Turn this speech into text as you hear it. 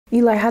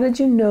Eli, how did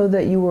you know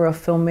that you were a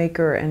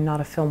filmmaker and not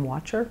a film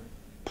watcher?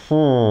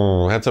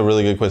 That's a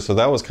really good question. So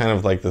that was kind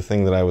of like the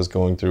thing that I was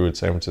going through at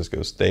San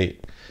Francisco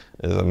State.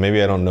 Is that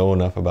maybe I don't know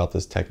enough about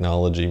this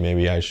technology.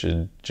 Maybe I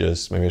should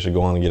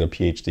go on and get a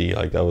PhD.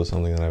 Like that was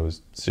something that I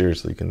was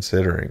seriously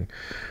considering.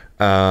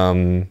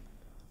 But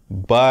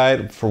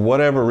for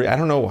whatever reason, I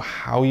don't know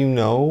how you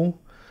know,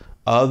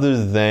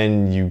 other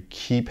than you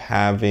keep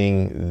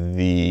having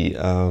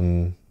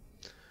the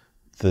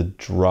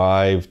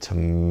drive to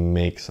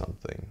make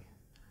something.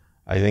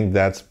 I think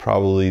that's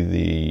probably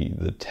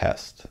the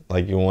test.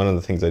 Like one of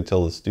the things I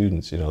tell the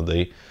students, you know,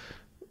 they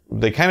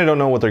kind of don't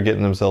know what they're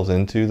getting themselves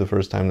into the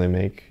first time they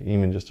make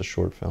even just a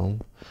short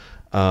film.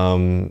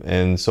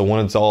 And so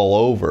when it's all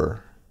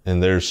over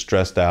and they're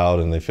stressed out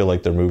and they feel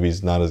like their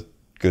movie's not as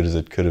good as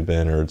it could have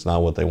been, or it's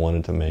not what they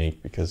wanted to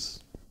make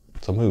because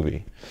it's a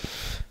movie.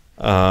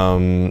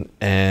 And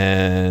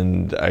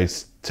I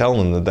tell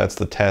them that that's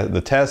the test.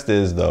 The test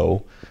is,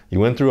 though, you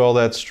went through all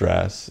that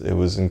stress. It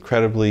was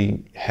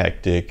incredibly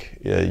hectic.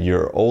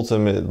 You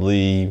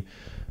ultimately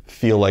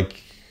feel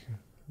like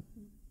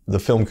the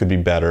film could be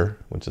better,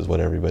 which is what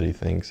everybody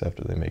thinks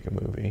after they make a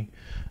movie.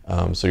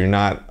 So you're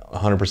not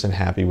 100%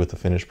 happy with the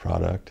finished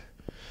product.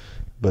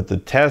 But the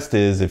test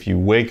is if you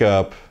wake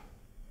up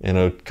in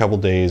a couple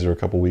days or a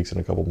couple weeks and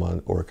a couple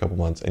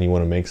months and you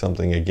want to make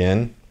something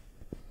again,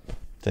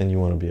 then you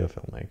want to be a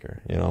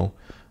filmmaker, you know?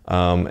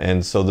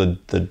 And so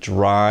the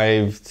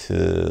drive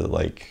to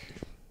like,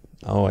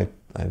 oh,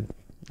 I'm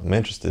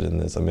interested in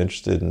this. I'm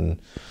interested in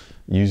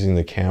using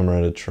the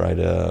camera to try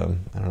to,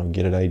 I don't know,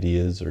 get at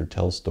ideas or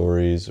tell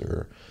stories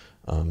or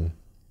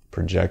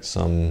project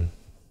some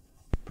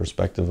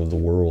perspective of the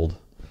world.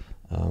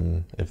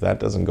 If that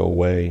doesn't go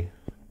away,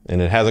 and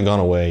it hasn't gone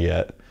away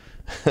yet,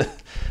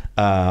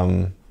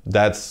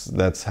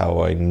 that's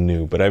how I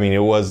knew. But I mean,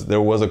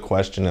 there was a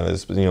question of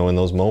this, you know, in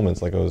those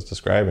moments like I was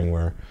describing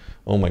where,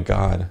 oh my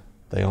God,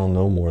 they all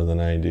know more than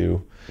I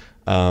do.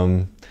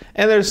 And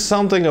there's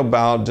something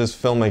about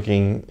just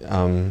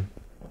filmmaking,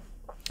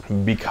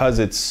 because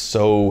it's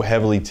so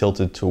heavily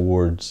tilted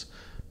towards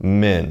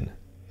men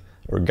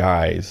or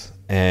guys,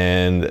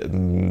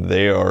 and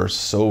they are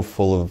so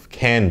full of,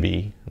 can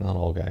be, not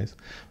all guys,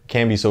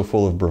 can be so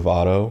full of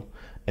bravado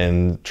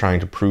and trying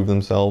to prove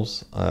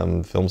themselves.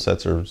 Film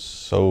sets are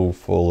so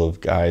full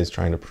of guys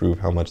trying to prove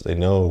how much they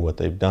know, what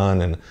they've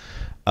done, and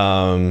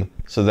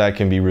so that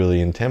can be really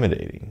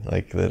intimidating.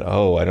 Like that,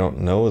 oh, I don't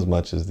know as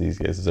much as these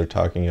guys. They're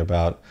talking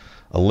about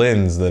a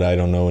lens that I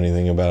don't know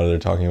anything about. They're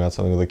talking about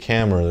something with a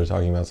camera. They're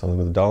talking about something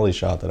with a dolly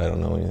shot that I don't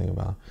know anything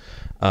about.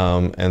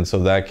 And so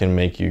that can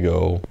make you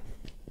go,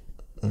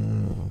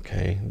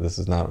 okay, this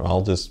is not,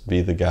 I'll just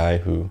be the guy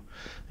who,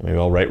 maybe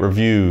I'll write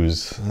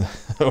reviews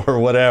or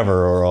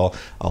whatever, or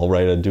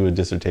I'll do a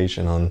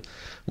dissertation on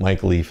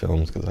Mike Leigh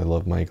films because I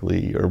love Mike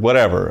Leigh or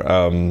whatever.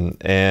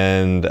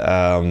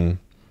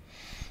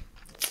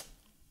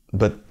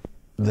 But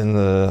then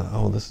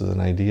this is an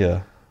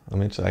idea.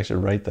 I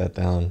should write that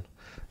down.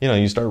 You know,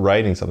 you start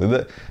writing something.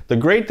 The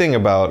great thing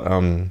about,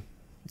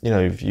 you know,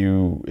 if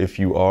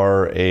you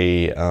are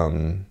a,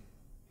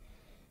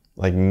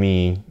 like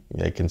me,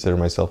 I consider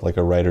myself like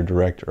a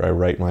writer-director. I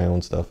write my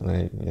own stuff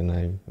and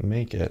I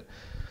make it.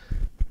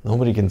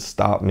 Nobody can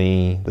stop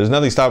me. There's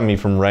nothing stopping me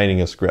from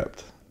writing a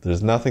script.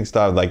 There's nothing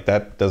like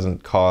that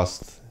doesn't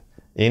cost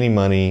any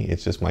money.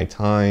 It's just my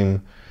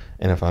time.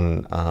 And if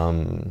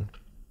I'm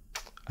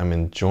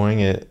enjoying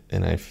it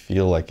and I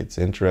feel like it's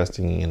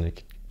interesting and it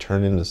can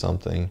turn into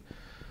something,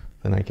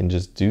 then I can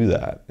just do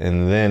that.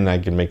 And then I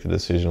can make the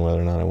decision whether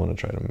or not I want to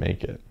try to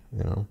make it,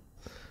 you know?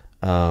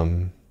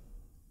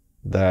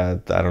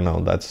 That, I don't know,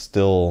 that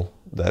still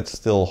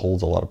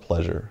holds a lot of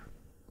pleasure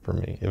for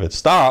me. If it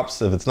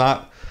stops, if it's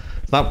not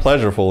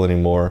pleasureful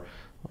anymore,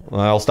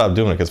 I'll stop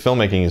doing it, because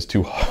filmmaking is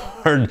too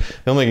hard.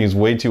 Filmmaking is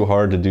way too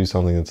hard to do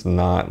something that's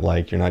not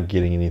like, you're not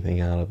getting anything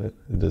out of it.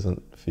 It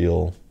doesn't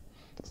feel,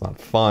 it's not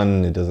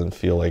fun. It doesn't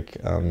feel like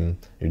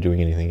you're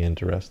doing anything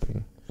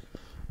interesting,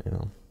 you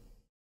know.